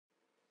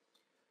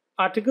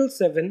Article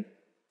 7,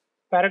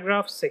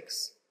 Paragraph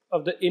 6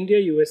 of the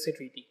India-USA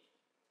Treaty.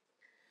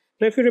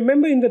 Now, if you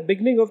remember in the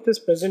beginning of this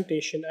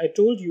presentation, I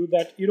told you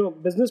that,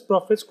 business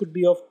profits could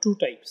be of two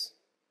types.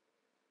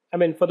 I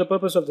mean, for the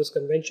purpose of this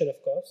convention,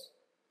 of course.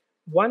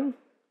 One,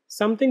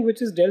 something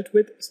which is dealt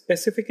with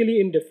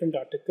specifically in different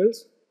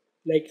articles,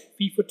 like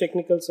fee for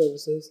technical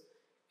services,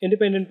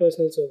 independent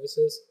personal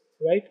services,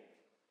 right?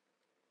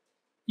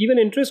 Even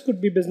interest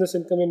could be business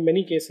income in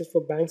many cases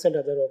for banks and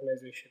other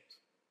organizations.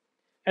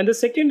 And the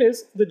second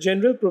is the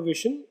general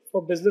provision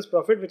for business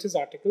profit, which is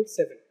Article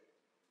 7.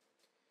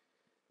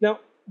 Now,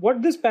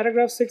 what this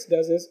paragraph 6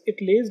 does is it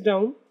lays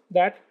down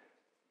that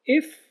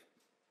if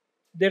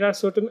there are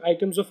certain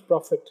items of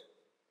profit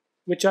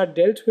which are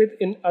dealt with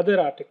in other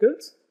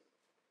articles,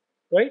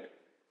 right,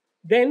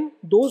 then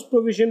those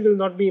provisions will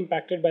not be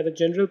impacted by the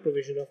general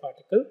provision of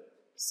Article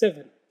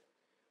 7,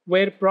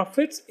 where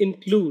profits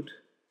include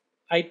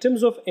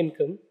items of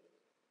income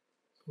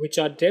which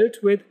are dealt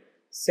with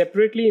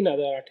separately in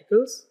other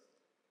articles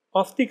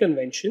of the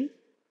convention.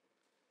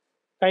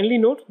 Kindly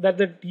note that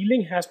the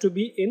dealing has to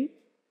be in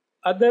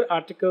other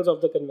articles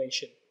of the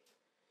convention.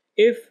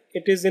 If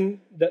it is in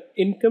the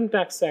Income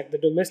Tax Act, the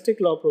domestic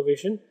law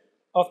provision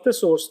of the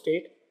source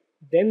state,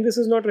 then this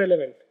is not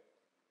relevant.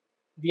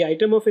 The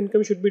item of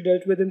income should be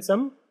dealt with in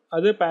some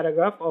other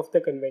paragraph of the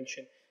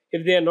convention.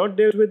 If they are not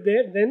dealt with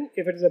there, then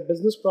if it is a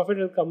business profit,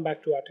 it will come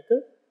back to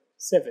Article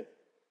 7.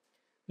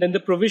 Then the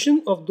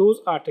provision of those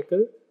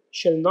articles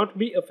shall not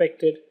be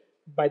affected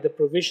by the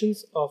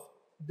provisions of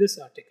this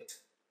article.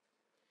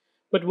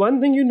 But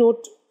one thing you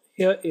note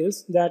here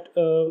is that,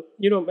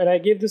 and I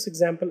gave this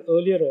example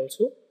earlier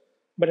also,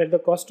 but at the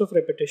cost of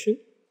repetition,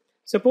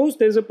 suppose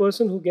there is a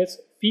person who gets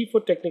fee for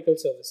technical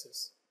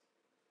services,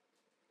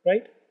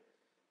 right?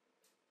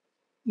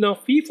 Now,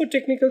 fee for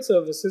technical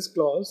services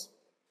clause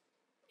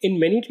in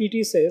many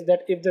treaties says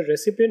that if the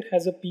recipient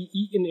has a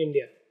PE in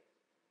India,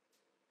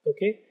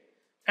 okay,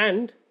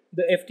 and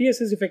the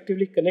FTS is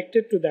effectively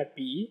connected to that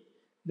PE,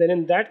 then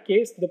in that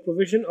case, the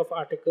provision of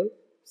Article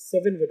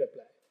 7 would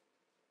apply.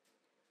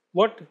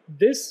 What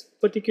this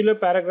particular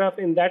paragraph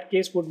in that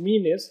case would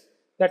mean is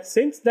that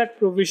since that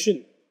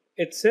provision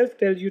itself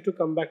tells you to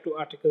come back to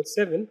Article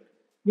 7,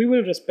 we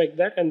will respect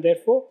that, and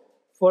therefore,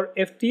 for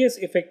FTS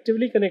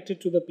effectively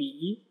connected to the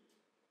PE,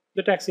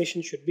 the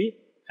taxation should be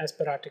as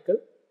per Article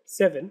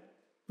 7,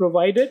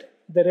 provided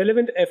the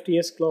relevant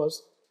FTS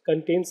clause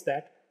contains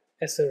that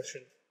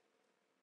assertion.